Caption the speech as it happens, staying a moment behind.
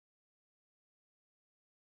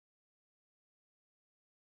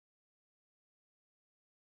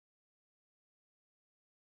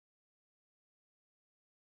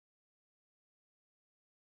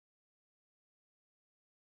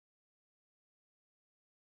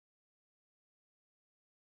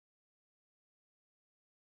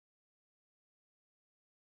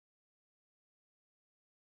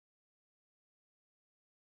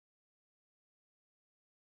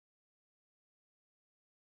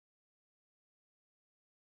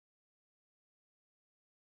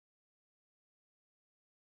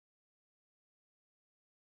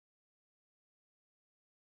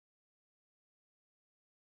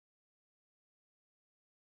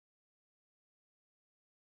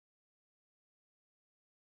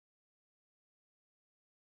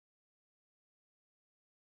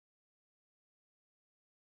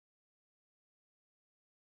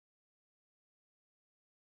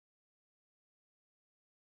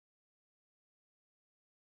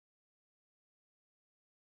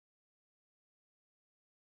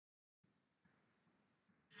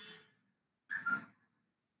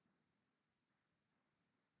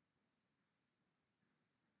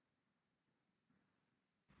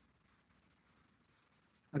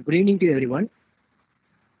Good evening to everyone.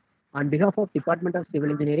 On behalf of Department of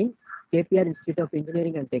Civil Engineering, KPR Institute of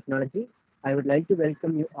Engineering and Technology, I would like to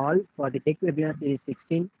welcome you all for the Tech Webinar Series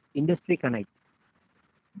 16 Industry Connect.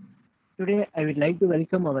 Today, I would like to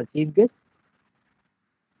welcome our chief guest,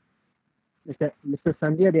 Mr.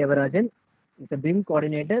 Sandya Devarajan, is a BIM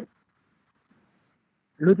coordinator,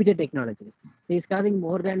 Lupiter Technologies. He is having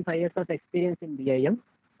more than 5 years of experience in BIM,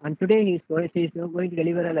 and today he is going to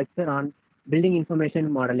deliver a lecture on building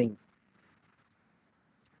information modeling.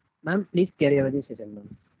 Ma'am, please carry over the session,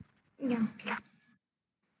 ma'am. Yeah, okay.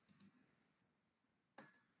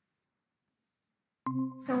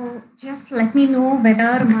 So just let me know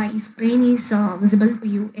whether my screen is visible to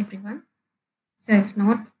you, everyone. So if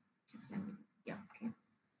not, just let me. Yeah, okay.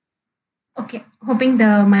 Okay, hoping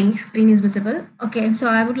my screen is visible. Okay, so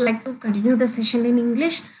I would like to continue the session in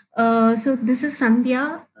English. So this is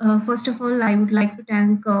Sandhya. First of all, I would like to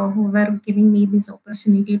thank whoever giving me this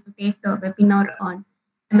opportunity to take the webinar on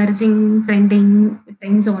emerging trending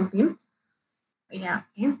trends on BIM. Yeah,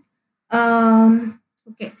 okay.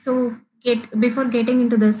 Okay, so before getting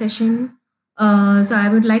into the session, so I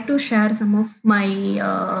would like to share some of my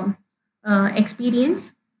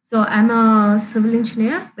experience. So I'm a civil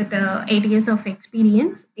engineer with 8 years of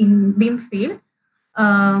experience in BIM field.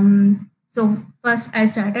 So first I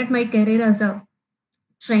started my career as a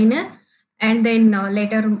trainer, and then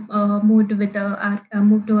later moved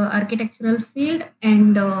to a architectural field,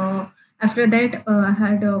 and after that I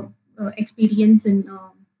had experience in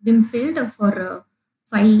BIM field for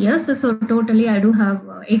 5 years. So totally I do have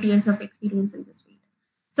 8 years of experience in this field.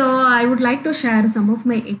 So I would like to share some of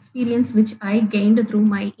my experience which I gained through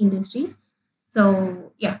my industries.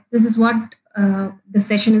 So yeah, this is what the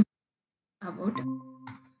session is about.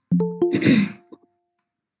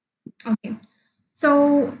 Okay.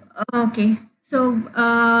 So, okay. So,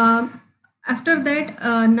 after that,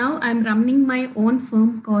 now I'm running my own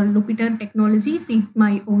firm called Lupiter Technologies, it's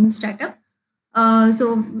my own startup.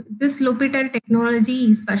 So, this Lupiter Technology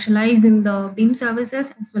is specialized in the BIM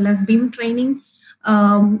services as well as BIM training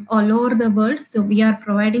all over the world. So, we are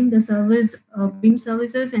providing the service, BIM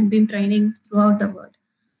services and BIM training throughout the world.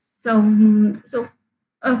 So,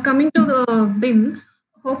 coming to the BIM,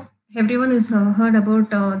 hope everyone has heard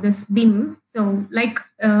about this BIM. So, like,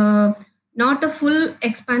 not the full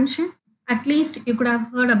expansion, at least you could have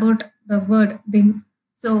heard about the word BIM.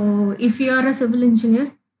 So, if you are a civil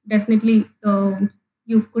engineer, definitely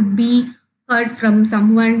you could be heard from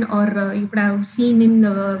someone, or you could have seen in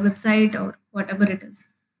the website or whatever it is.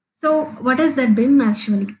 So, what is that BIM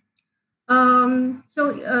actually?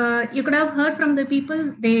 You could have heard from the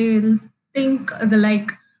people. They'll think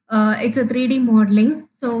it's a 3D modeling.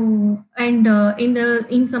 So and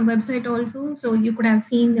in some website also, so you could have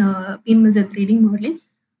seen BIM as a 3D modeling,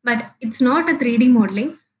 but it's not a 3D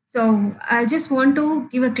modeling. So I just want to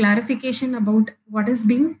give a clarification about what is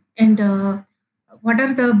BIM and what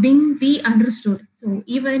are the BIM we understood. So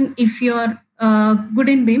even if you're good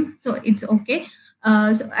in BIM, so it's okay.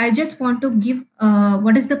 So I just want to give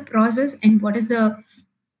what is the process and what is the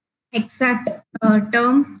exact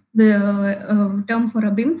term for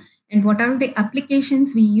a BIM, and what are the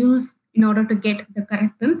applications we use in order to get the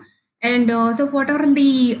correct BIM, and so what are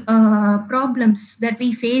the problems that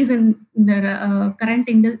we face in the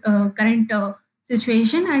current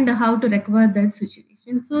situation, and how to recover that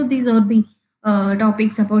situation. So these are the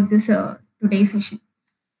topics about this today's session.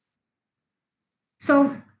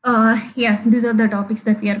 So, yeah, these are the topics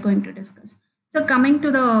that we are going to discuss. So, coming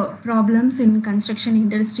to the problems in construction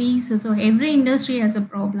industries, so every industry has a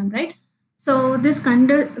problem, right? So, this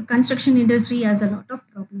construction industry has a lot of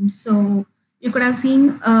problems. So, you could have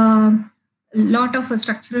seen a lot of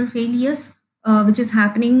structural failures, which is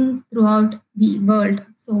happening throughout the world.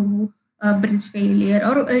 So, bridge failure,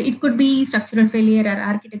 or it could be structural failure or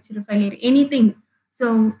architectural failure, anything.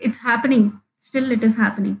 So, it's happening. Still, it is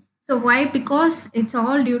happening. So why? Because it's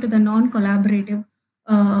all due to the non-collaborative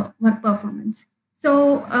work performance.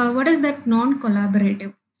 So what is that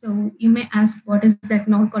non-collaborative? So you may ask, what is that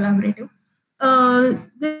non-collaborative?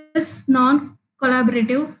 This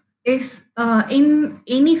non-collaborative is when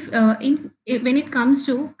it comes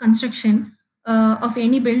to construction of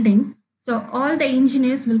any building. So all the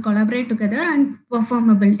engineers will collaborate together and perform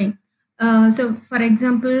a building. So for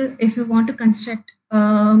example, if you want to construct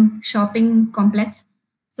shopping complex,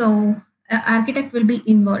 so architect will be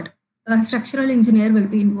involved, a structural engineer will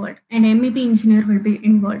be involved, and MEP engineer will be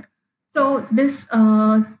involved. So those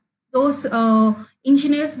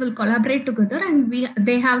engineers will collaborate together, and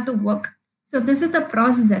they have to work. So this is the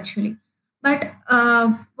process actually. But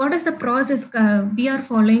what is the process we are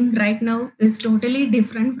following right now is totally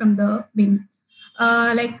different from the BIM.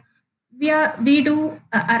 Like we do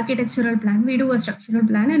a architectural plan, we do a structural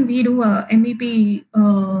plan, and we do a MEP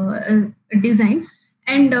design,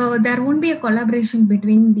 and there won't be a collaboration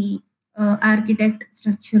between the architect,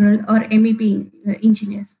 structural, or MEP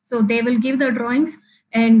engineers. So they will give the drawings,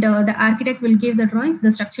 and the architect will give the drawings,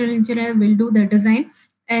 the structural engineer will do the design,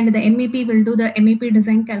 and the MEP will do the MEP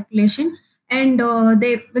design calculation, and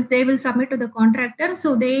they will submit to the contractor.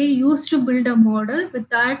 So they used to build a model with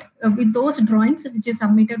that with those drawings which is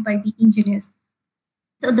submitted by the engineers.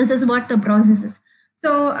 So this is what the process is.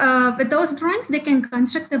 So with those drawings they can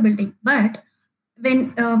construct the building. But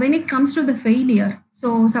when it comes to the failure,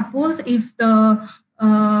 so suppose if the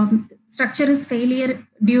structure is failing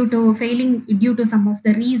due to some of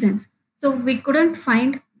the reasons, so we couldn't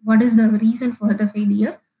find what is the reason for the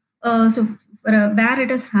failure. So for, where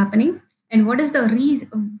it is happening, and what is the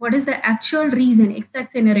reason, what is the actual reason,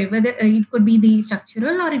 exact scenario, whether it could be the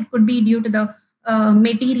structural or it could be due to the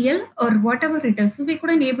material or whatever it is. So we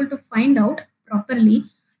couldn't able to find out properly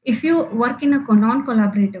if you work in a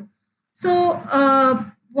non-collaborative. So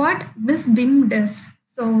what this BIM does,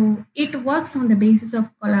 so it works on the basis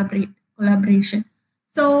of collaboration.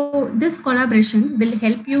 So this collaboration will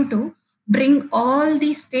help you to bring all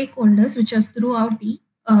the stakeholders which are throughout the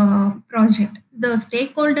project. The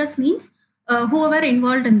stakeholders means whoever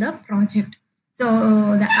involved in the project. So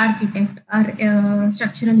the architect or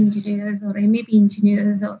structural engineers or MEP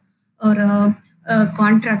engineers or a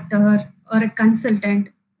contractor or a consultant,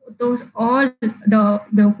 those all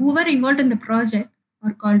the whoever involved in the project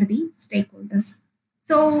are called the stakeholders.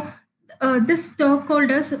 So this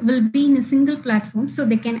stakeholders will be in a single platform, so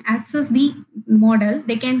they can access the model.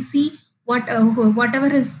 They can see whatever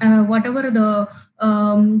the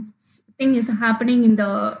thing is happening in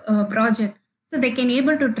the project, so they can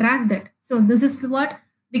able to track that. So this is what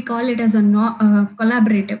we call it as a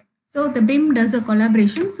collaborative. So the BIM does a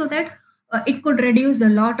collaboration so that it could reduce a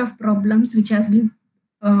lot of problems which has been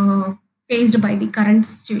faced by the current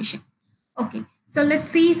situation. Okay, so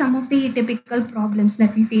let's see some of the typical problems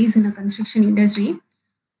that we face in a construction industry.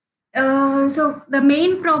 So the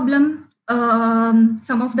main problem,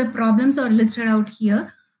 some of the problems are listed out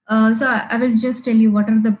here. So I will just tell you what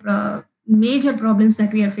are the major problems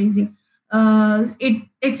that we are facing.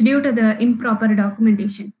 It's due to the improper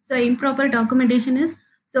documentation. So improper documentation is,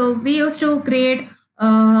 so we used to create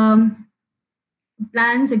plan,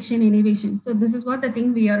 section, elevation. So this is what the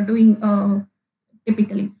thing we are doing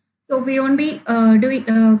typically. So we won't be doing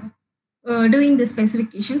the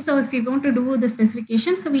specification. So if we want to do the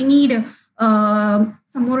specification, so we need some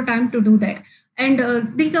more time to do that. And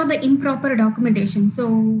these are the improper documentation.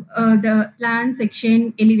 So the plan,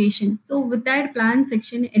 section, elevation. So with that plan,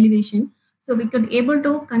 section, elevation, so we could able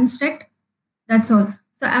to construct. That's all.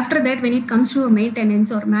 So after that, when it comes to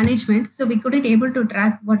maintenance or management, so we couldn't able to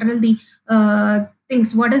track what are the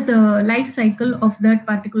things, what is the life cycle of that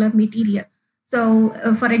particular material. So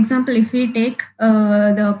for example, if we take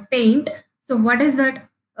the paint, so what is that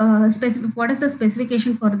what is the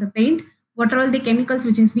specification for the paint? What are all the chemicals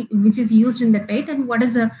which is used in the paint, and what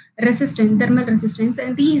is the resistance, thermal resistance,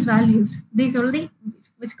 and these values, these are all the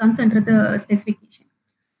which comes under the specification.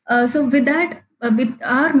 So with that, with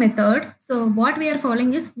our method, so what we are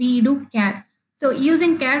following is we do CAD. So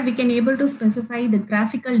using CAD, we can able to specify the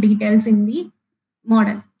graphical details in the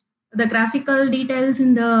model. The graphical details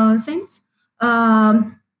in the sense,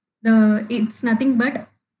 it's nothing but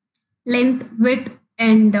length, width,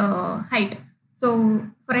 and height. So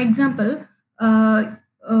for example, a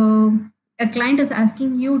client is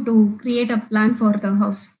asking you to create a plan for the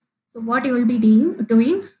house. So what you will be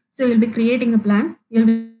doing, so you'll be creating a plan, you'll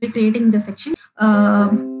be creating the section,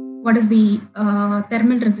 what is the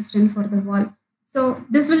thermal resistance for the wall. So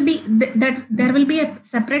this will be that there will be a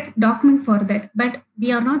separate document for that, but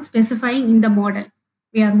we are not specifying in the model.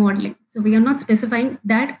 We are modeling, so we are not specifying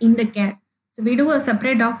that in the CAD. So we do a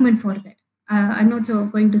separate document for that. I'm not so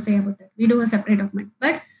going to say about that. We do a separate document,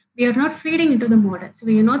 but we are not feeding into the model. So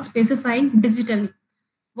we are not specifying digitally.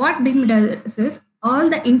 What BIM does is all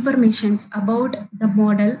the informations about the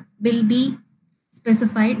model will be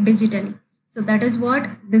specified digitally. So that is what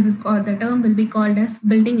this is called. The term will be called as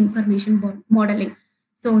building information modeling.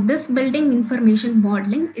 So this building information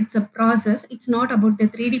modeling, it's a process. It's not about the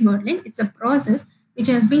 3D modeling. It's a process which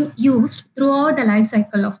has been used throughout the life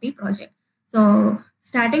cycle of the project. So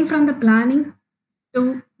starting from the planning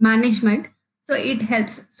to management, so it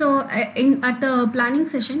helps. So at the planning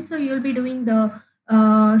session, so you'll be doing the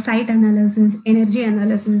site analysis, energy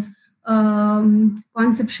analysis,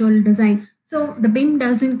 conceptual design. So the BIM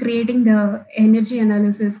does in creating the energy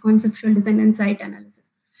analysis, conceptual design, and site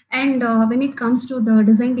analysis. And when it comes to the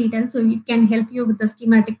design details, so it can help you with the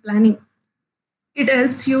schematic planning. It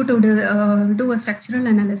helps you to do a structural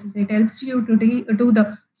analysis. It helps you to do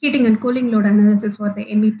the heating and cooling load analysis for the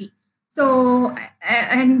MEP. So,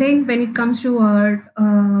 and then when it comes to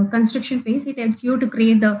our construction phase, it helps you to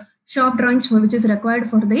create the shop drawings for which is required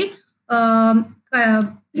for the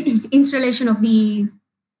installation of the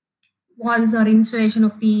walls or installation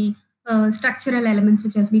of the structural elements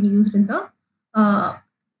which has been used in the uh,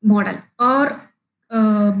 model or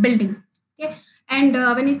building. Okay, and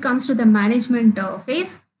when it comes to the management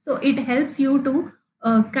phase, so it helps you to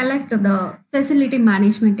collect the facility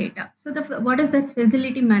management data. So what is that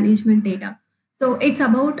facility management data? So it's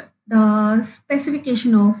about the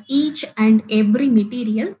specification of each and every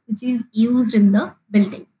material which is used in the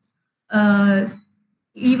building, uh,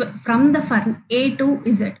 even from the A to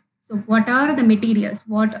Z. So what are the materials?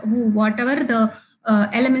 Whatever the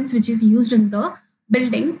elements which is used in the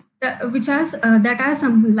building, which has that has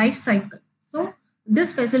some life cycle. So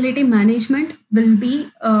this facility management will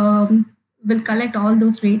collect all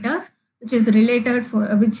those data which is related for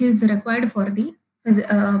which is required for the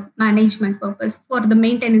management purpose, for the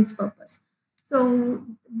maintenance purpose. So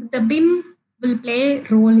the BIM will play a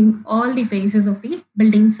role in all the phases of the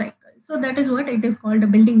building cycle. So that is what it is called a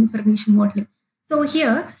building information modeling. So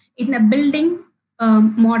here in a building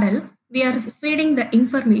model, we are feeding the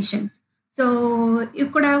informations. So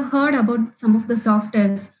you could have heard about some of the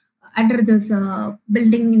softwares under this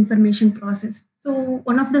building information process. So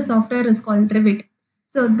one of the software is called Revit.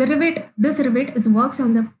 So this Revit is works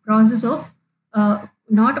on the process of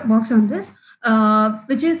not works on this,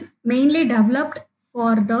 which is mainly developed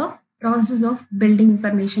for the process of building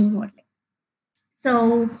information modeling.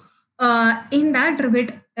 So in that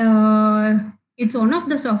Revit, it's one of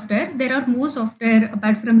the software. There are more software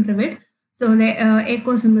apart from Revit. So the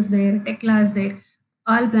Ecosim is there, Tekla is there,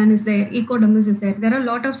 Allplan is there, Ecodomus is there. There are a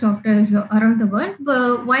lot of softwares around the world.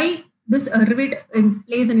 But why this Revit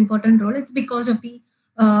plays an important role? It's because of the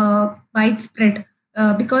widespread,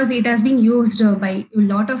 because it has been used by a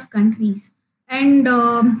lot of countries. And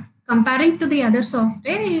comparing to the other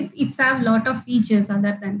software, it's have a lot of features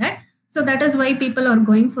other than that. So that is why people are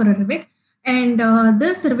going for a Revit. And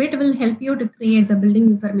this Revit will help you to create the building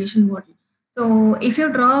information model. So if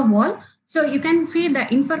you draw a wall, so you can feed the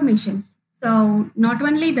informations. So not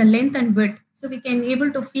only the length and width, so we can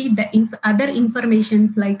able to feed the other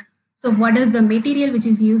informations like, so what is the material which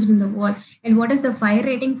is used in the wall and what is the fire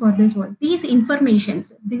rating for this wall. These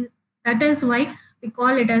informations, that is why we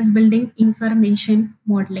call it as building information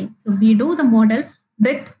modeling. So we do the model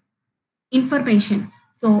with information.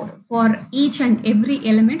 So for each and every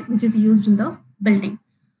element which is used in the building.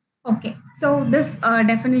 Okay, so this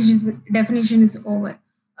definition is over.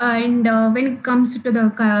 And when it comes to the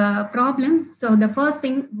problem, so the first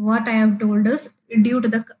thing what I have told is due to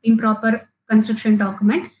the improper construction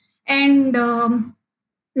document, and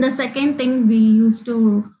the second thing we used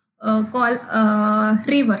to call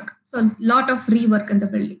rework. So lot of rework in the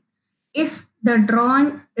building. If the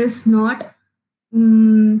drawing is not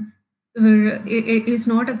it is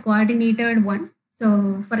not a coordinated one.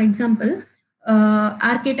 So for example,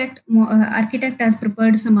 architect has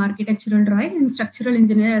prepared some architectural drawing and structural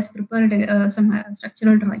engineer has prepared some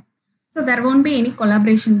structural drawing. So there won't be any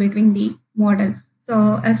collaboration between the model.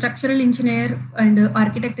 So a structural engineer and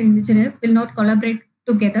architect engineer will not collaborate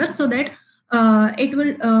together, so that it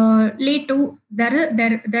will lead to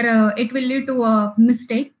it will lead to a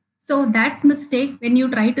mistake. So that mistake, when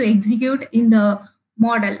you try to execute in the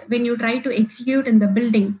model, when you try to execute in the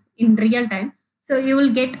building in real time, so you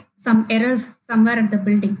will get some errors somewhere at the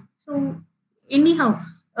building. So anyhow,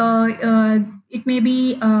 it may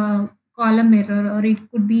be a column error or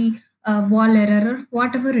it could be a wall error or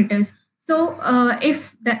whatever it is. So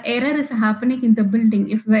if the error is happening in the building,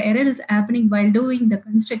 if the error is happening while doing the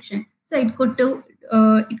construction, so it could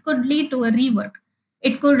lead to a rework.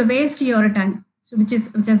 It could waste your time, so which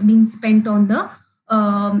has been spent on the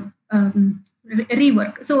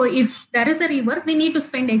rework. So if there is a rework, we need to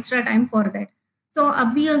spend extra time for that. So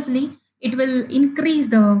obviously, it will increase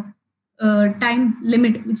the time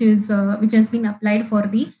limit which has been applied for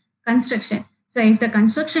the construction. So if the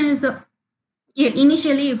construction is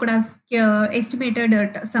initially you could have estimated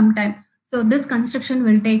at some time. So this construction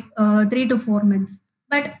will take 3 to 4 months,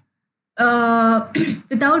 but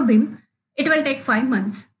without BIM, it will take 5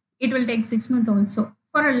 months. It will take 6 months also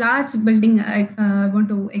for a large building. I want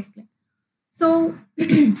to explain. So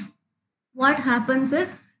what happens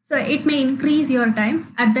is, so it may increase your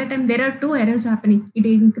time. At that time, there are two errors happening.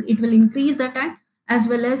 It will increase the time as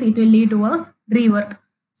well as it will lead to a rework.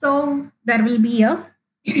 So there will be a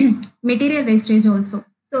material wastage also.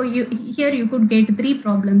 So here you could get three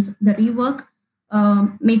problems: the rework,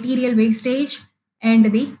 material wastage, and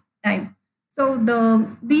the time. So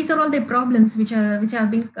these are all the problems which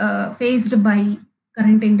have been faced by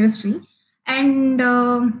current industry. And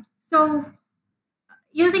so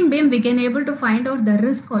using BIM, we can able to find out the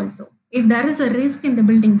risk also. If there is a risk in the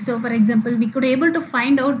building, so for example, we could able to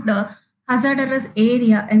find out the hazardous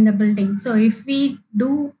area in the building. So if we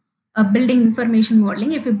do a building information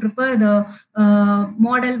modeling, if we prepare the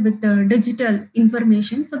model with the digital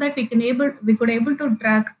information, so that we could able to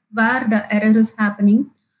track where the error is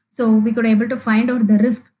happening. So we could able to find out the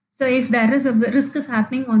risk. So if there is a risk is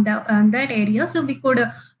happening on that area, so we could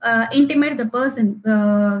intimate the person,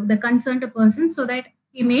 the concerned person, so that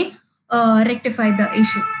he may rectify the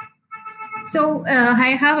issue. So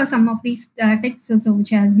I have some of these statistics which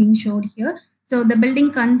has been showed here. So the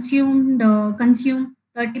building consume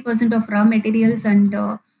 30% of raw materials and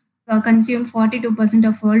consume 42%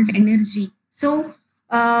 of world energy. So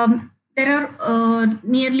there are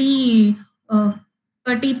nearly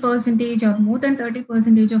 30 percentage or more than 30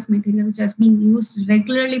 percentage of material which has been used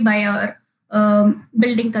regularly by our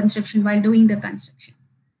building construction while doing the construction.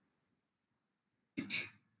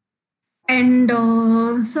 And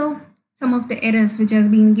so some of the errors which has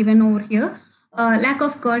been given over here: lack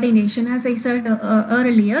of coordination, as I said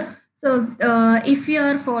earlier. So if you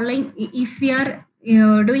are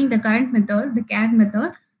doing the current method, the CAD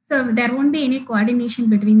method, so there won't be any coordination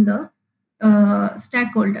between the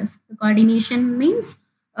stakeholders. The coordination means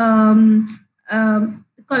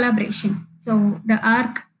collaboration. So the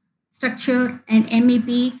ARC, structure, and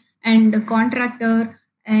MEP, and the contractor,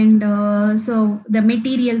 and so the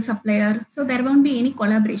material supplier. So there won't be any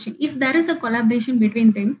collaboration. If there is a collaboration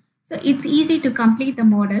between them, so it's easy to complete the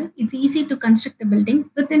model. It's easy to construct the building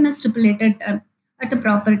within a stipulated time at the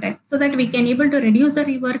proper time, so that we can able to reduce the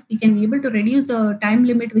rework. We can able to reduce the time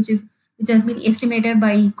limit which has been estimated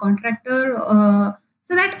by contractor,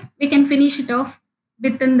 so that we can finish it off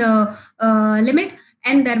within the limit,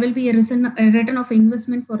 and there will be a return of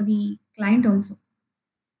investment for the client also.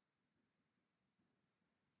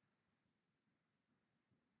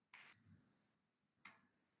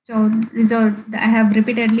 So I have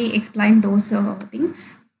repeatedly explained those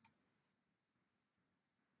things.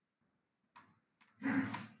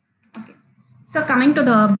 Okay. So coming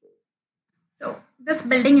to this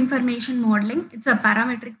building information modeling, it's a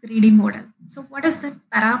parametric 3D model. So what is the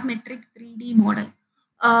parametric 3D model?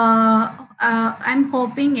 I'm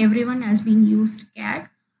hoping everyone has been used CAD.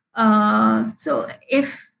 So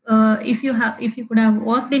if you could have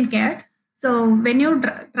worked in CAD, so when you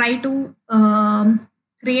try to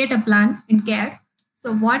create a plan in CAD,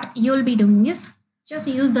 so what you will be doing is just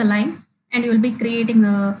use the line, and you will be creating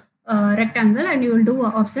a rectangle, and you will do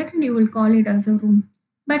an offset, and you will call it as a room.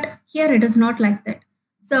 But here it is not like that.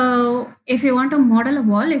 So if you want to model a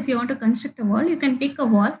wall, if you want to construct a wall, you can pick a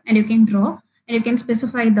wall and you can draw, and you can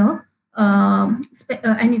specify the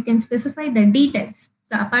details.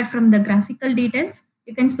 So apart from the graphical details,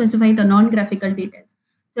 you can specify the non-graphical details.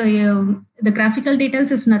 So the graphical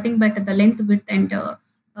details is nothing but the length, width, and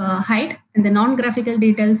height, and the non-graphical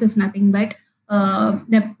details is nothing but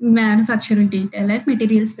the manufacturing detail and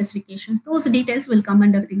material specification. Those details will come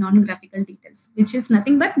under the non-graphical details, which is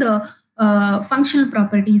nothing but the functional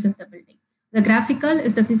properties of the building. The graphical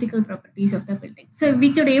is the physical properties of the building. So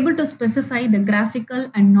we could able to specify the graphical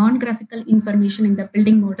and non-graphical information in the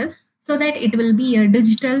building model, so that it will be a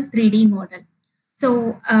digital 3D model.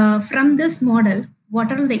 So from this model,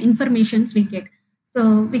 what are the informations we get?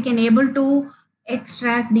 So we can able to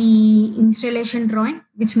extract the installation drawing,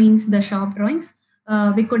 which means the shop drawings.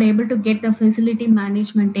 We could able to get the facility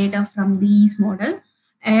management data from these model,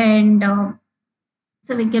 and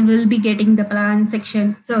so will be getting the plan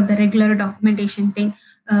section, so the regular documentation thing,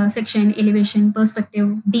 section, elevation,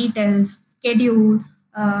 perspective, details, schedule.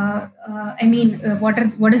 What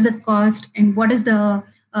is the cost, and what is the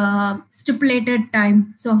stipulated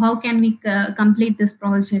time? So how can we complete this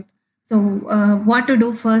project? So what to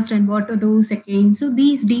do first and what to do second. So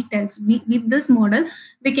these details, with this model,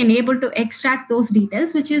 we can able to extract those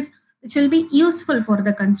details, which will be useful for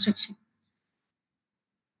the construction.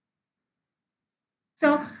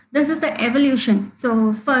 So this is the evolution.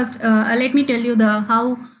 So first, let me tell you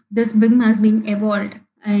how this BIM has been evolved.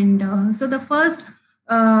 And so the first,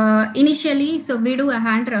 initially, so we do a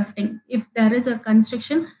hand drafting. If there is a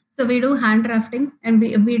construction, so we do hand drafting, and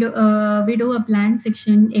we do a plan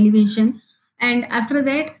section, elevation, and after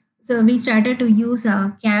that, so we started to use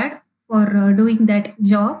CAD for doing that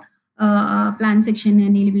job, plan section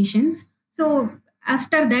and elevations. So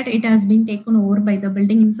after that, it has been taken over by the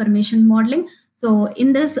building information modeling. So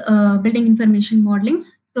in this building information modeling,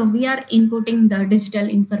 So we are inputting the digital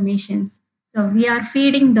informations. So we are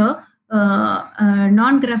feeding the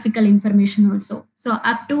non-graphical information also. So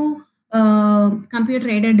up to computer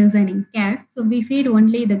aided designing CAD. So we feed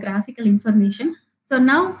only the graphical information. So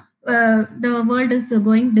now the world is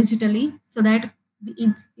going digitally, so that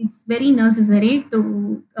it's very necessary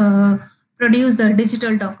to produce the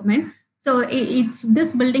digital document. So it's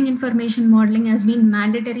this building information modeling has been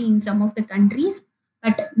mandatory in some of the countries,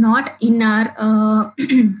 but not in our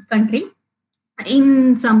country.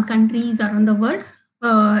 In some countries around the world,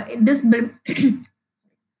 this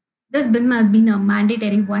this BIM has been a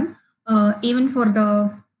mandatory one. Even for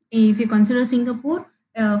the, if you consider Singapore,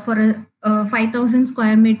 for a 5,000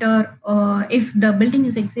 square meter, if the building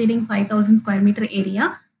is exceeding 5,000 square meter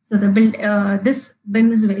area, so the this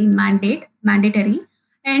BIM is very mandatory,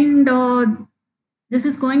 and this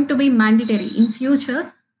is going to be mandatory in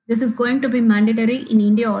future. This is going to be mandatory in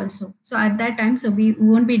India also. So at that time, so we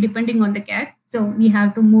won't be depending on the CAD. So we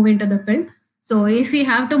have to move into the BIM. So if we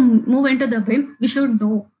have to move into the BIM, we should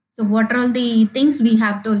know. So what are all the things we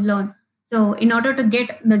have to learn? So in order to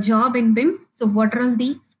get the job in BIM, so what are all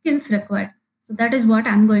the skills required? So that is what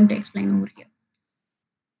I'm going to explain over here.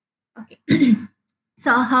 Okay.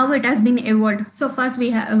 So how it has been evolved. So first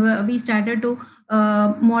we started to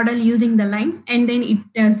model using the line, and then it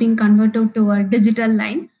has been converted to a digital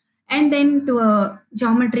line, and then to a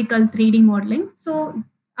geometrical 3D modeling. So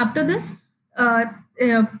up to this,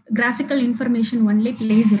 graphical information only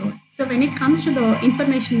plays a role. So when it comes to the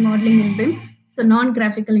information modeling in BIM, so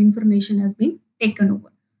non-graphical information has been taken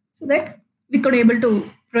over, so that we could able to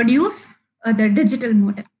produce the digital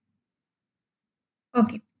model.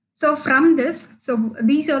 Okay. So from this, so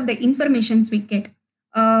these are the informations we get.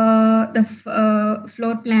 The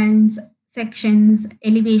floor plans, sections,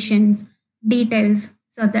 elevations, details.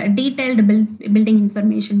 So the detailed building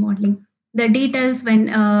information modeling. The details when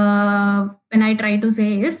I try to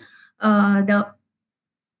say is the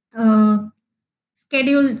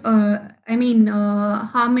schedule. I mean,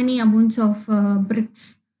 how many amounts of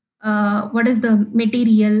bricks? What is the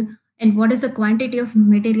material, and what is the quantity of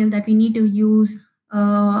material that we need to use?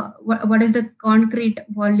 What is the concrete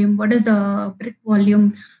volume, what is the brick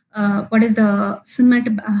volume, what is the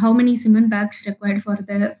cement, how many cement bags required for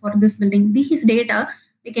this building. These data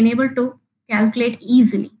we can able to calculate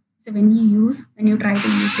easily. So when you try to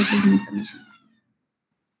use the building information.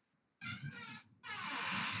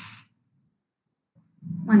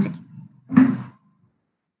 One second.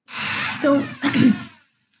 So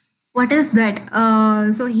what is that?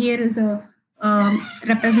 So here is a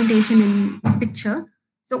representation in picture.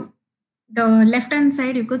 So the left hand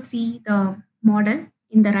side you could see the model,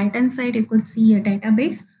 in the right hand side you could see a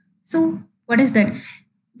database. So what is that?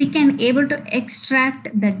 We can able to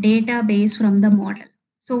extract the database from the model.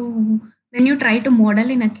 So when you try to model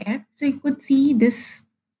in a CAD, so you could see this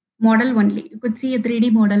model only, you could see a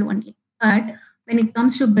 3D model only. But when it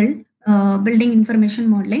comes to building information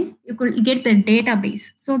modeling, you could get the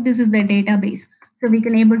database. So this is the database. So we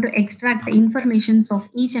can able to extract the information of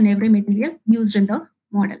each and every material used in the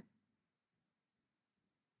model.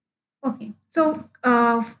 Okay, so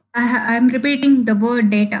I'm repeating the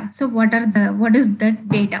word data. So what is that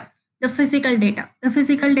data? The physical data. The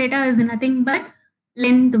physical data is nothing but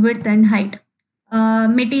length, width, and height.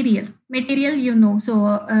 Material, you know.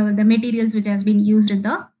 So the materials which has been used in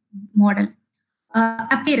the model.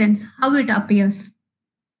 Appearance, how it appears,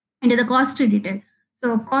 and the cost detail.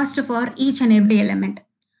 So cost for each and every element.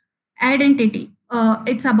 Identity,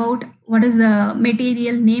 it's about what is the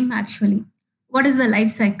material name actually. What is the life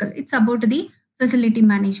cycle? It's about the facility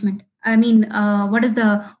management. I mean, what is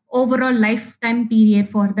the overall lifetime period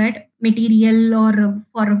for that material, or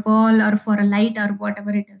for a wall, or for a light, or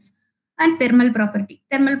whatever it is. And thermal property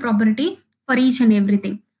for each and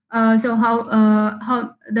everything. So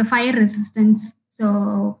how the fire resistance,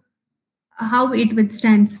 so how it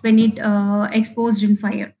withstands when it exposed in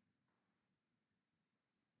fire.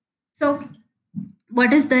 So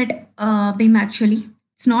what is that BIM actually?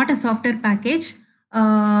 It's not a software package.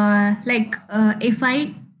 If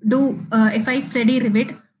I study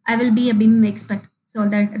Revit, I will be a BIM expert. So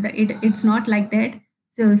it's not like that.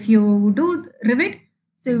 So if you do Revit,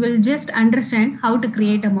 so you will just understand how to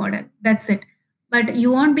create a model. That's it. But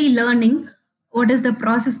you won't be learning what is the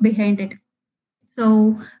process behind it.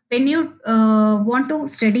 So when you want to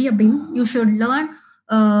study a BIM, you should learn.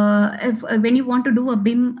 When you want to do a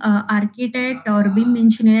BIM architect, or BIM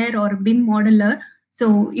engineer, or BIM modeler,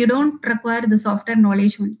 so you don't require the software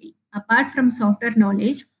knowledge only. Apart from software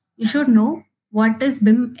knowledge, you should know what is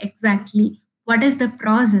BIM exactly, what is the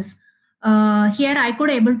process. Here I could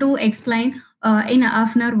able to explain in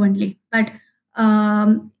half an hour only, but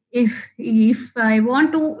If I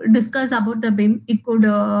want to discuss about the BIM, it could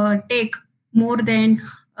take more than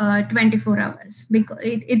 24 hours, because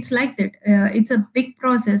it's like that. It's a big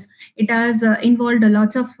process. It has involved a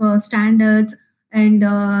lots of standards, and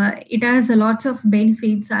it has a lots of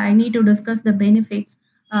benefits. I need to discuss the benefits.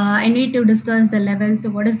 I need to discuss the levels. So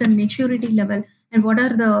what is the maturity level, and what are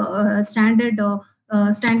the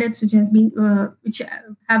standards which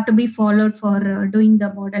have to be followed for doing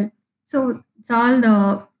the model. So it's all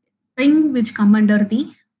the thing which come under the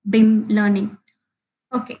BIM learning.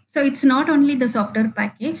 Okay, so it's not only the software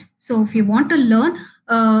package. So if you want to learn,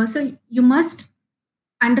 so you must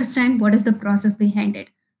understand what is the process behind it.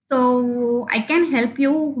 So I can help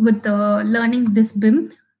you with learning this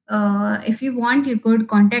BIM. If you want, you could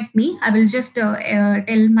contact me. I will just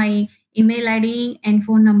tell my email ID and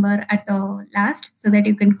phone number at the last, so that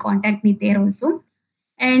you can contact me there also.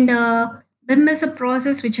 And BIM is a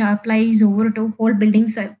process which applies over to whole building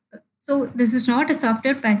cycle. So this is not a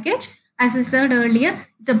software package. As I said earlier,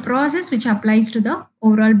 it's a process which applies to the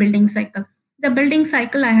overall building cycle. The building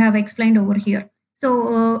cycle I have explained over here.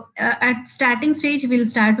 So at starting stage, we'll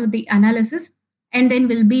start with the analysis, and then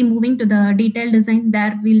we'll be moving to the detailed design.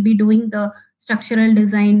 There we'll be doing the structural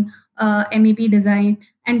design, MEP design,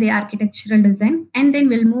 and the architectural design. And then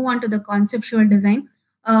we'll move on to the conceptual design.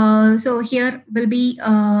 So here we'll be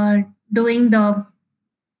doing the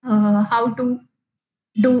how to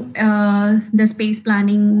do the space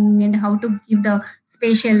planning, and how to give the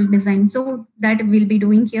spatial design. So that we'll be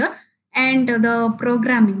doing here. And the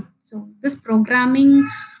programming. So this programming,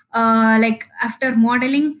 like after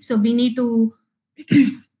modeling, so we need to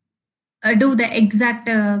do the exact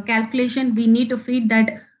calculation. We need to feed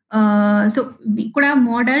that. So we could have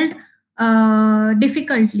modeled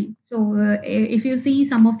difficultly. So if you see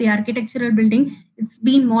some of the architectural building, it's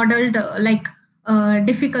been modeled like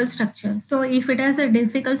difficult structure. So if it has a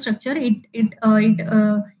difficult structure,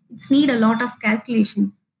 it's need a lot of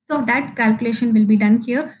calculation. So that calculation will be done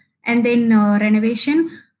here. And then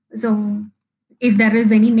renovation. So if there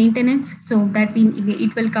is any maintenance, so that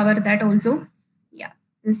it will cover that also. Yeah,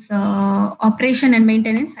 this operation and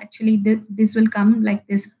maintenance, actually this will come like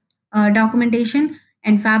this. Documentation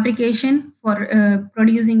and fabrication for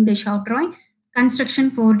producing the shop drawing.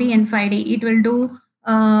 Construction 4D and 5D, it will do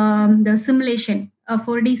the simulation.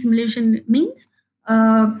 4D simulation means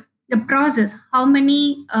the process, how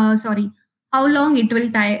long it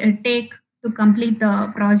will take to complete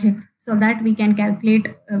the project, so that we can calculate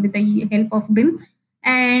with the help of BIM.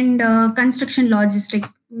 And construction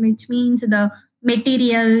logistic, which means the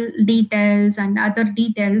material details and other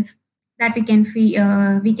details that we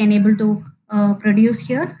can able to produce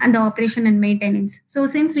here. And the operation and maintenance. So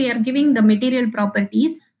since we are giving the material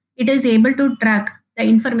properties, it is able to track the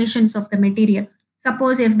informations of the material.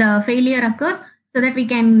 Suppose if the failure occurs, so that we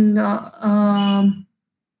can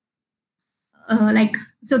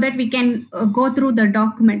so that we can go through the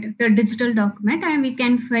document, the digital document, and we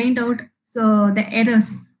can find out the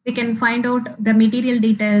errors. We can find out the material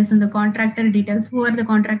details and the contractor details, whoever the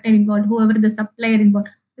contractor involved, whoever the supplier involved.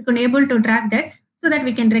 We can able to track that, so that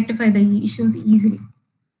we can rectify the issues easily.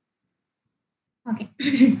 Okay.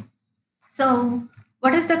 So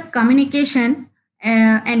what is the communication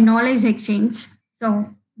and knowledge exchange?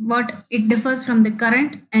 So what it differs from the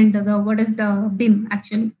current, and what is the BIM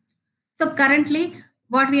actually? So currently,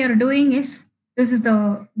 what we are doing is, this is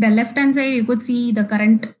the left hand side. You could see the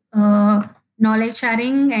current knowledge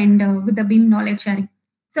sharing, and with the BIM knowledge sharing.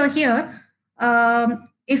 So here,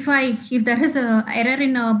 if there is a error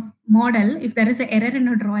in a model, if there is an error in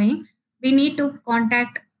a drawing, we need to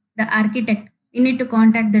contact the architect. We need to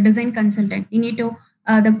contact the design consultant. We need to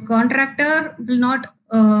the contractor will not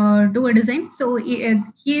do a design. So he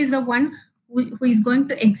is the one who is going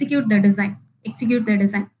to execute the design.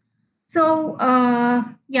 So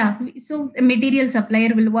so the material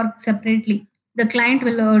supplier will work separately. The client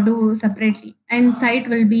will do separately, and site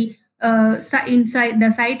will be inside.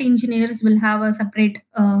 The site engineers will have a separate.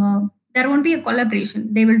 There won't be a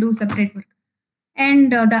collaboration. They will do separate work,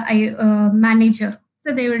 and the manager.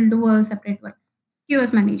 So they will do a separate work.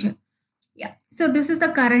 QS manager. Yeah. So this is the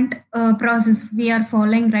current process we are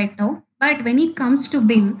following right now. But when it comes to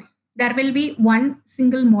BIM, there will be one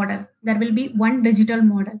single model. There will be one digital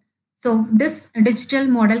model. So this digital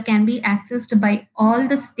model can be accessed by all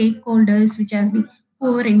the stakeholders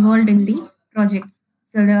who are involved in the project.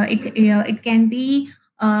 So it can be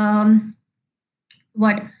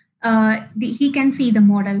he can see the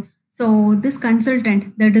model. So this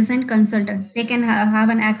consultant, the design consultant, they can have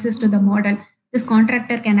an access to the model. This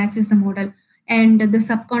contractor can access the model, and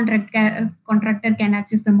the contractor can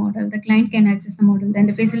access the model, the client can access the model, then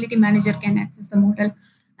the facility manager can access the model,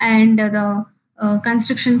 and the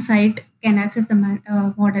construction site can access the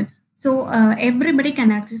model. So everybody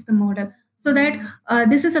can access the model. So that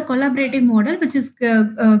this is a collaborative model which is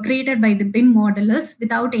created by the BIM modelers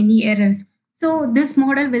without any errors. So this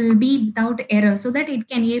model will be without error, so that it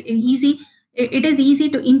can it is easy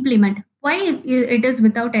to implement. Why it is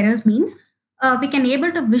without errors means we can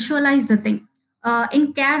able to visualize the thing.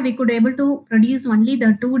 In CAD, we could able to produce only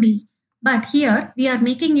the 2D, but here we are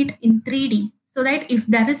making it in 3D, so that if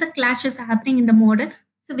there is a clash is happening in the model,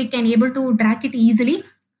 so we can able to track it easily,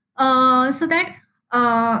 so that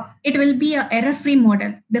it will be a error-free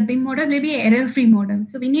model. The BIM model will be an error-free model.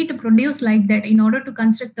 So we need to produce like that in order to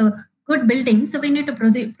construct a good building. So we need to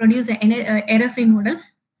produce an error-free model.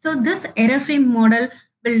 So this error-free model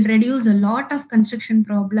will reduce a lot of construction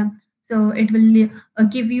problem. So it will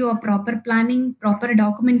give you a proper planning, proper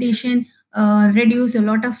documentation, reduce a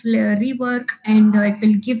lot of rework, and it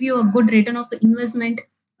will give you a good return of investment,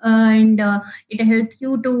 and it helps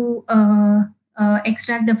you to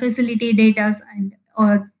extract the facility data and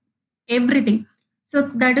or everything. So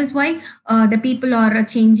that is why the people are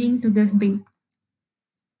changing to this BIM.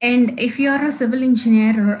 And if you are a civil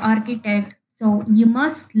engineer or architect, so you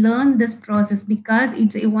must learn this process because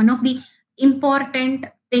it's one of the important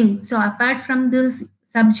thing. So apart from this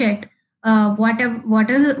subject,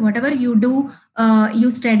 whatever you do, you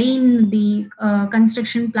study in the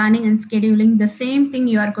construction planning and scheduling, the same thing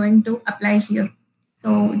you are going to apply here.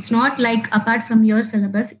 So it's not like apart from your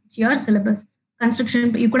syllabus, it's your syllabus.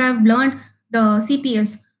 Construction, you could have learned the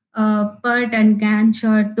CPS, PERT and Gantt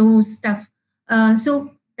chart, those stuff.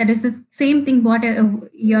 So that is the same thing what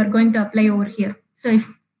you are going to apply over here. So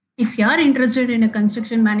if you are interested in a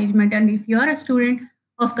construction management, and if you are a student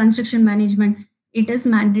of construction management, it is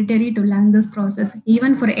mandatory to learn this process.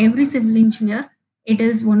 Even for every civil engineer, it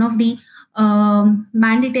is one of the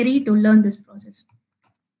mandatory to learn this process.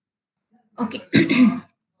 Okay.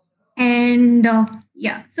 And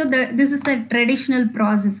yeah, so this is the traditional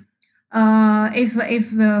process.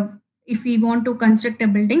 If we want to construct a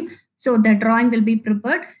building, so the drawing will be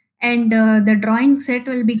prepared, and the drawing set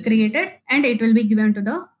will be created, and it will be given to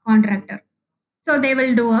the contractor. So they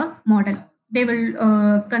will do a model. They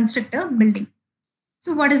will construct a building.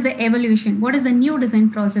 So what is the evolution? What is the new design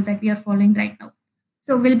process that we are following right now?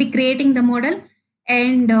 So we'll be creating the model,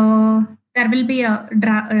 and there will be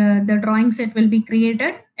the drawing set will be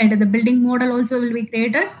created, and the building model also will be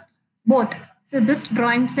created, both. So this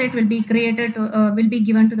drawing set will be created, will be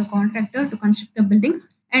given to the contractor to construct the building,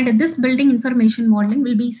 and this building information modeling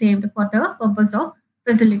will be saved for the purpose of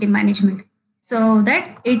facility management, so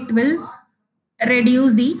that it will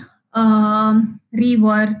reduce the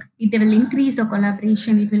rework, it will increase the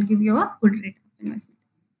collaboration, it will give you a good rate of investment.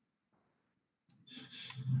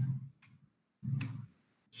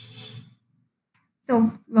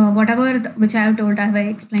 So whatever which I have told, I have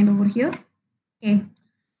explained over here. Okay.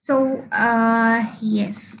 So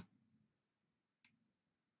yes.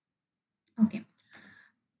 Okay.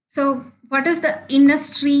 So what is the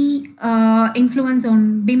industry influence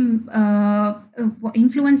on BIM?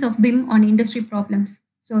 Influence of BIM on industry problems?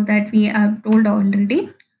 So that we have told already.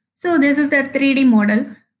 So this is the 3D model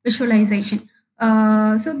visualization.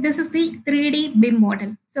 So this is the 3D BIM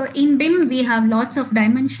model. So in BIM we have lots of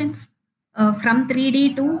dimensions. From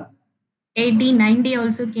 3D to 8D, 9D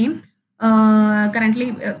also came.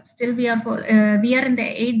 Currently, still we are in the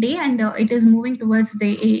 8D, and it is moving towards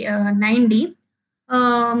the 9D.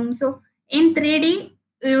 So in 3D,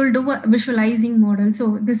 you will do a visualizing model.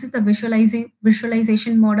 So this is the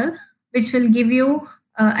visualization model, which will give you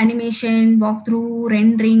animation, walkthrough,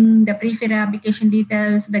 rendering, the prefabrication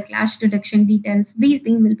details, the clash detection details. These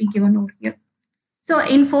things will be given over here. So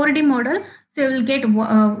in 4D model, so you will get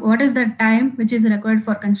what is the time which is required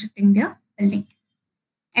for constructing the building.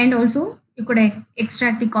 And also you could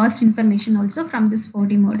extract the cost information also from this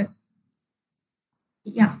 4D model.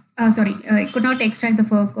 Yeah, sorry, I could not extract the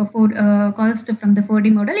cost from the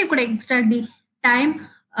 4D model. You could extract the time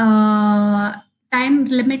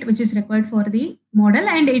limit which is required for the model,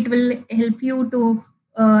 and it will help you to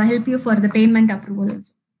help you for the payment approval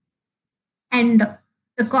also. And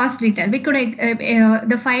the cost detail, we could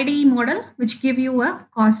the 5D model which give you a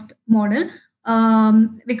cost model.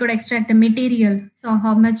 We could extract the material, so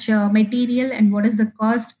how much material and what is the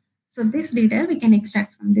cost. So this detail we can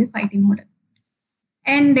extract from the 5D model.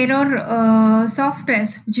 And there are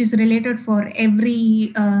softwares which is related for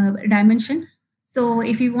every dimension. So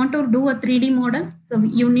if you want to do a 3D model, so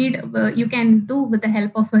you need you can do with the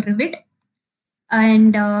help of a Revit.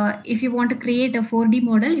 And if you want to create a 4D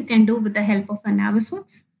model, you can do with the help of a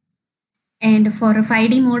Navisworks. And for a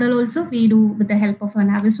 5D model also, we do with the help of a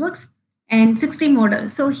Navisworks and 6D model.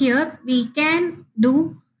 So here we can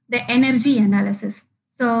do the energy analysis.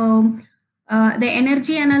 So the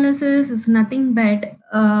energy analysis is nothing but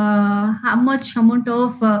how much amount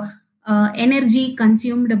of energy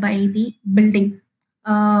consumed by the building,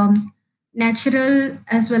 natural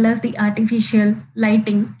as well as the artificial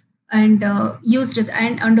lighting, and used,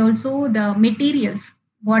 and also the materials,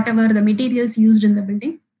 whatever the materials used in the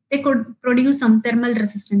building, they could produce some thermal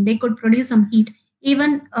resistance, they could produce some heat.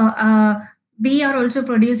 Even we are also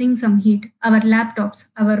producing some heat. Our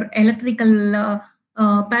laptops, our electrical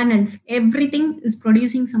panels, everything is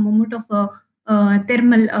producing some amount of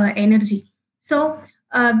thermal energy. So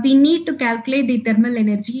we need to calculate the thermal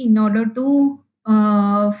energy in order to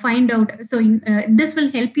find out. So this will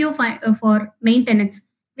help you for maintenance.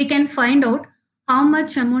 We can find out how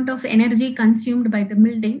much amount of energy consumed by the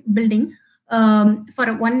building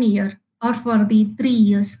for 1 year or for the 3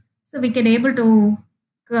 years. So we can able to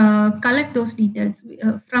collect those details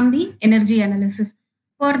from the energy analysis.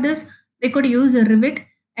 For this, we could use a Revit,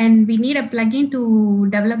 and we need a plugin to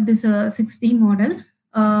develop this 6D model.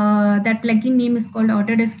 That plugin name is called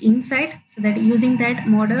Autodesk Insight. So that using that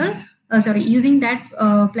model, using that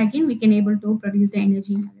plugin, we can able to produce the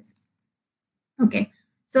energy analysis. Okay.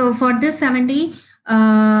 So for this 70,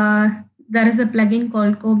 there is a plugin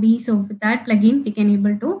called Kobe. So with that plugin, we can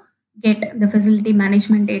able to get the facility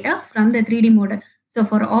management data from the 3D model. So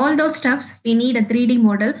for all those steps, we need a 3D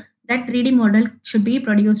model. That 3D model should be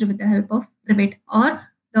produced with the help of Revit or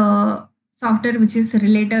the software which is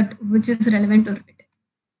relevant to Revit.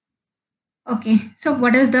 Okay, so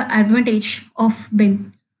what is the advantage of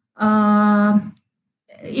BIM?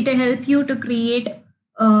 It will help you to create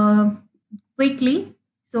quickly.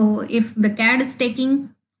 So if the CAD is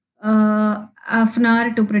taking half an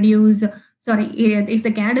hour to produce, if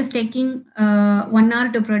the CAD is taking 1 hour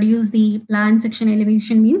to produce the plan section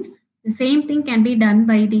elevation, means the same thing can be done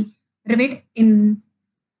by the Revit in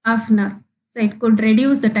half an hour. So it could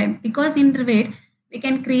reduce the time, because in Revit we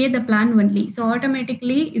can create the plan only. So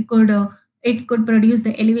automatically it could produce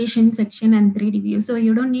the elevation section and 3D view. So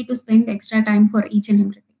you don't need to spend extra time for each and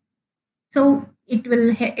everything. So it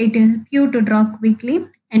will help you to draw quickly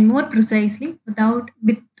and more precisely with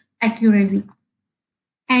accuracy.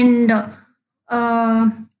 And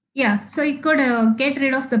so it could get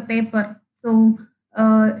rid of the paper. So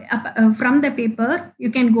from the paper, you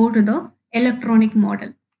can go to the electronic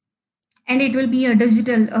model, and it will be a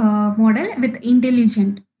digital model with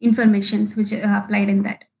intelligent informations which are applied in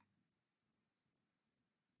that.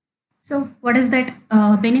 So what is that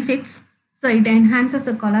benefits? So it enhances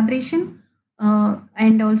the collaboration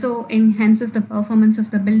and also enhances the performance of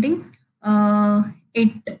the building.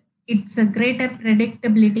 It's a greater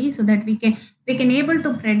predictability, so that we can able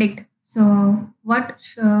to predict. So what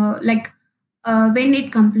when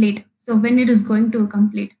it complete. So when it is going to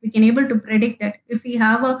complete, we can able to predict that. If we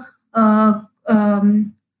have a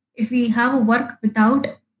work without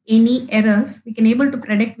any errors, we can able to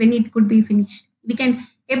predict when it could be finished. We can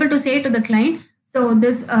able to say to the client, so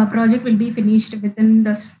this project will be finished within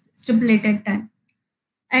the stipulated time.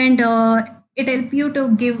 And it help you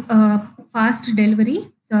to give fast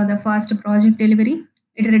delivery. So the fast project delivery,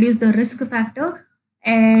 it reduce the risk factor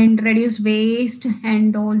and reduce waste,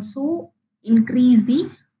 and also increase the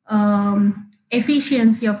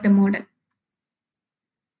efficiency of the model.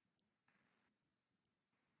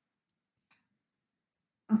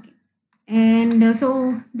 Okay, and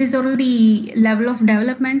so this are the level of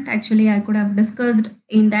development. Actually, I could have discussed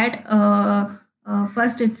in that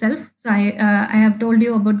first itself. So I have told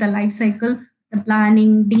you about the life cycle, the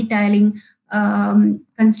planning, detailing,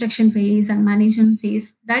 construction phase, and management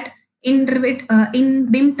phase. That in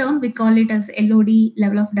BIM term we call it as LOD,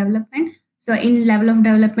 level of development. So in level of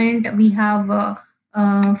development we have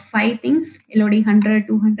 5 things: LOD 100,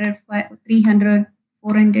 200, 300,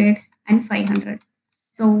 400, and 500.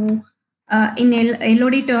 So in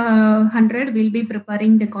LOD 100 we'll be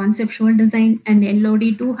preparing the conceptual design, and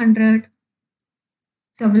LOD 200.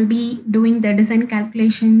 So we'll be doing the design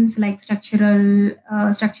calculations like structural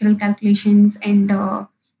calculations and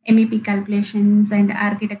MEP calculations and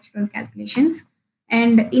architectural calculations.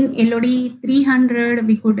 And in LOD 300,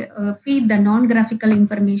 we could feed the non-graphical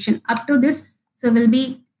information. Up to this, so we'll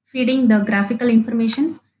be feeding the graphical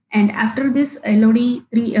informations. And after this, LOD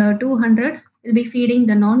 200 will be feeding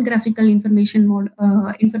the non-graphical informations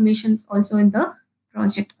also in the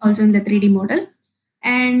project, also in the 3D model.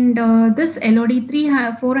 And this LOD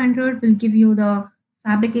 400 will give you the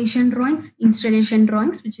fabrication drawings, installation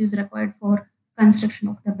drawings, which is required for construction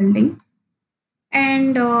of the building.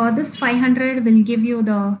 And this 500 will give you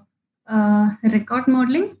the record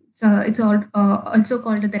modeling. So it's also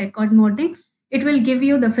called the record modeling. It will give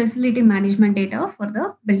you the facility management data for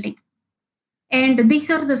the building. And these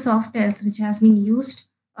are the softwares which has been used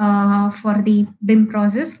for the BIM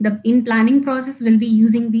process. The in planning process will be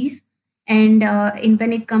using these, and in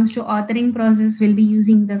when it comes to authoring process, we'll be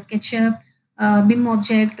using the SketchUp, BIM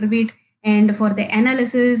object, Revit, and for the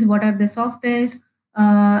analysis, what are the softwares?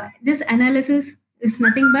 This analysis is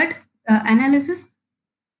nothing but analysis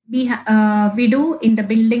we do in the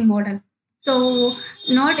building model. So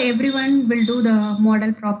not everyone will do the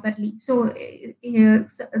model properly. So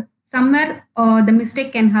somewhere the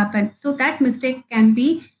mistake can happen. So that mistake can be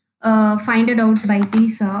finded out by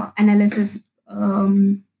these analysis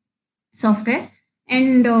software,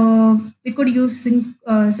 and we could use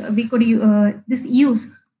this use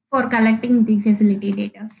for collecting the facility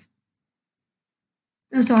data.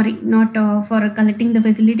 Sorry, not for collecting the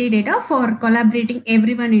facility data, for collaborating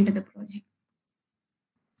everyone into the project.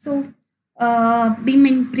 So BIM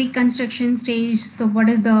in pre-construction stage. So what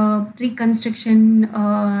is the pre-construction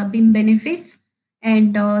BIM benefits?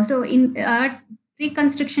 And so in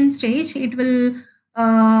pre-construction stage, it will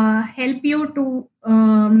help you to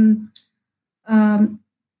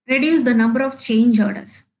reduce the number of change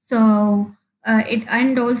orders. So it,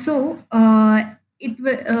 and also it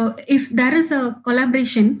will, if there is a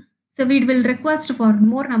collaboration, so it will request for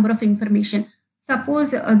more number of information.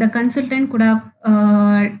 Suppose the consultant could have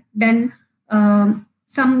done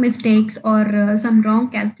some mistakes or some wrong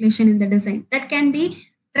calculation in the design. That can be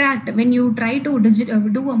tracked when you try to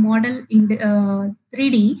do a model in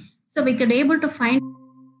 3D. So we could able to find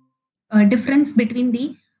a difference between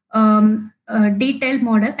the detailed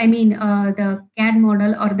model, I mean the CAD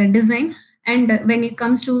model or the design, and when it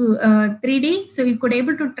comes to 3D, so we could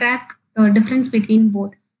able to track the difference between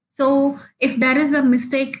both. So if there is a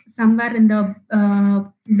mistake somewhere in the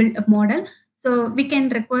model, so we can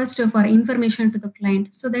request for information to the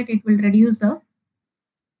client so that it will reduce the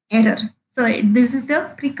error. So this is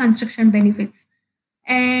the pre-construction benefits,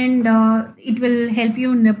 and it will help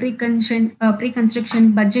you in the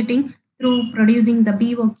pre-construction budgeting through producing the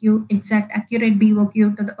BOQ, exact accurate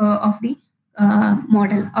BOQ to the, of the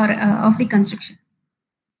model or of the construction.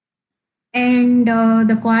 And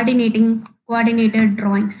the coordinated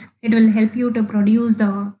drawings. It will help you to produce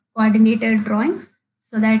the coordinated drawings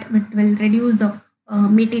so that it will reduce the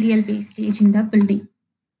material wastage in the building.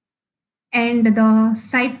 And the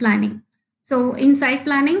site planning. So in site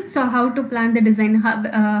planning, so how to plan the design,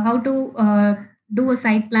 how to do a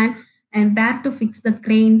site plan, and where to fix the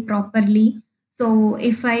crane properly. So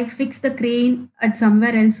if I fix the crane at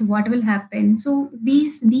somewhere else, what will happen? So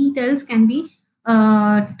these details can be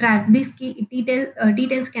tracked. These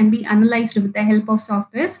details can be analyzed with the help of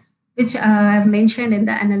softwares, which I have mentioned in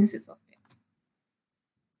the analysis software.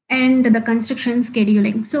 And the construction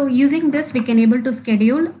scheduling. So using this, we can able to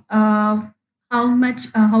schedule how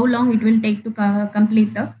long it will take to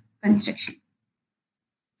complete the construction.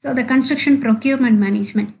 So the construction procurement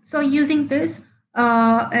management. So using this,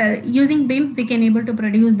 using BIM, we can able to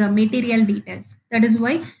produce the material details. That is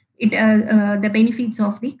why it the benefits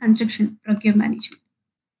of the construction procurement management.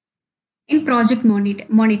 In project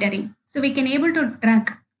monitoring, so we can able to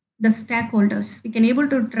track the stakeholders. We can able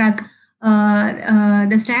to track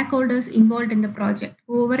the stakeholders involved in the project,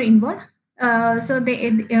 whoever involved. So they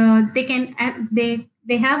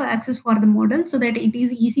have access for the model, so that it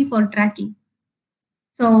is easy for tracking.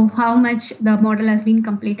 So how much the model has been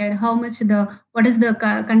completed, what is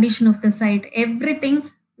the condition of the site, everything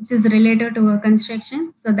which is related to a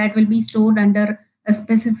construction. So that will be stored under a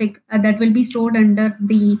specific, that will be stored under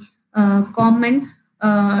the common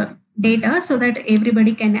data, so that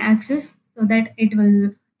everybody can access, so that it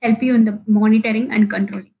will help you in the monitoring and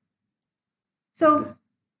controlling. So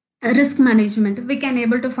risk management, we can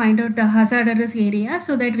able to find out the hazardous area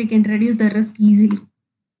so that we can reduce the risk easily.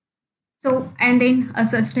 So, and then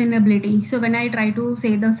sustainability. So when I try to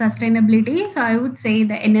say the sustainability, so I would say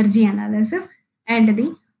the energy analysis and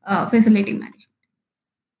the facility management.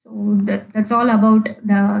 So that's all about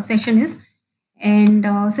the session is. And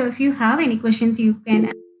so if you have any questions, you can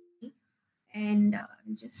ask me, and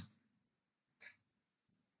just.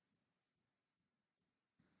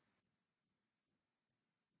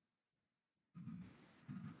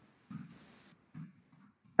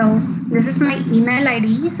 So this is my email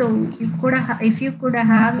ID. So you could if you could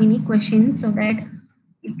have any questions, so that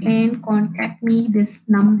you can contact me this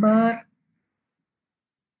number,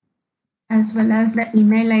 as well as the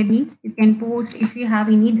email ID. You can post if you have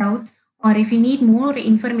any doubts, or if you need more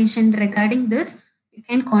information regarding this, you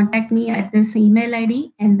can contact me at this email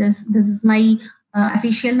ID, and this is my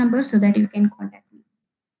official number, so that you can contact me.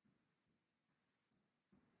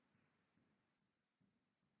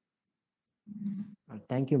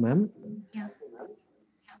 Thank you, ma'am. Yeah.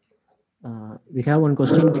 We have one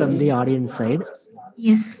question from the audience side.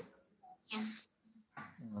 Yes.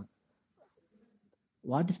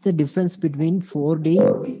 What is the difference between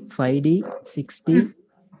 4D, 5D, 6D,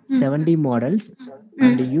 7D models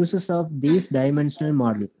and the uses of these dimensional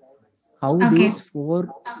models? How Okay. these four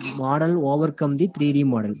model overcome the 3D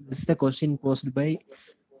model? This is the question posed by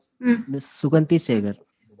Ms. Suganti Segar.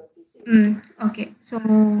 Okay. So,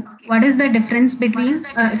 what is the difference between?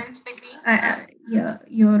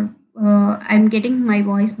 I'm getting my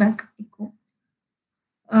voice back. Echo.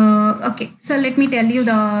 Okay. So let me tell you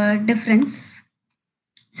the difference.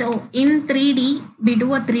 So in 3D, we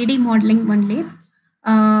do a 3D modeling only.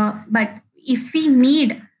 But if we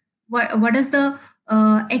need, what is the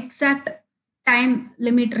exact time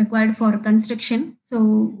limit required for construction?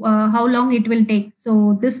 So how long it will take?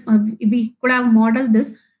 So this we could have modeled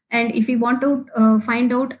this, and if we want to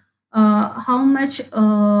find out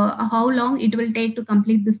how long it will take to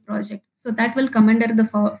complete this project, so that will come under the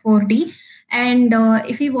 4D. And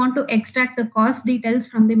if we want to extract the cost details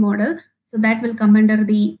from the model, so that will come under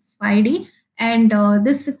the 5D. And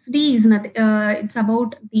this 6D is not. It's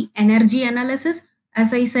about the energy analysis.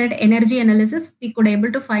 As I said, energy analysis, we could able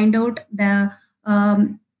to find out the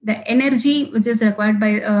energy which is required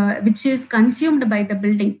by which is consumed by the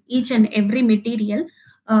building. Each and every material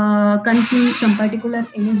consumes some particular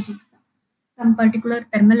energy, some particular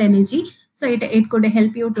thermal energy. So it could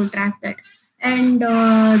help you to track that. And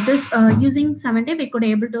this using 7D, we could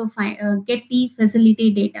able to find get the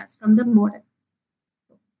facility data from the model.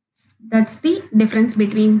 That's the difference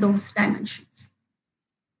between those dimensions.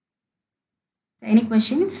 Any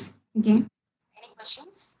questions? Again. Any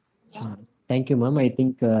questions? Thank you, ma'am. I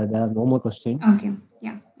think there are no more questions. Okay.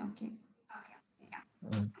 Yeah. Okay.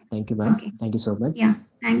 Thank you, ma'am. Okay. Thank you so much. Yeah.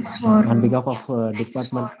 Thanks for. On behalf of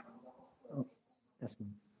department. Yes, ma'am.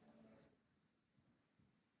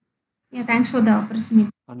 Yeah. Thanks for the opportunity.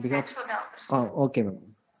 On behalf. Okay, ma'am.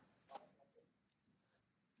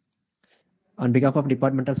 On behalf of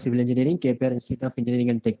Department of Civil Engineering, KPR Institute of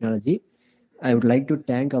Engineering and Technology, I would like to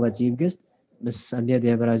thank our chief guest, Ms. Sandya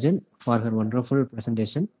Devarajan, for her wonderful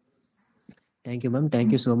presentation. Thank you, ma'am.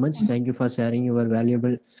 Thank you so much. Thank you for sharing your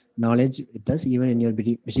valuable knowledge with us, even in your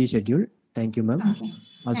busy schedule. Thank you, ma'am. Okay.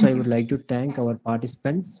 Also, I would like to thank our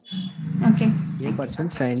participants. Okay. Dear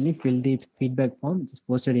participants, kindly fill the feedback form which is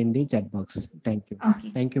posted in the chat box. Thank you.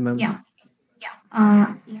 Okay. Thank you, ma'am. Yeah.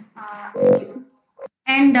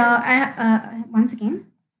 And once again,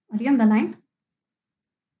 are you on the line?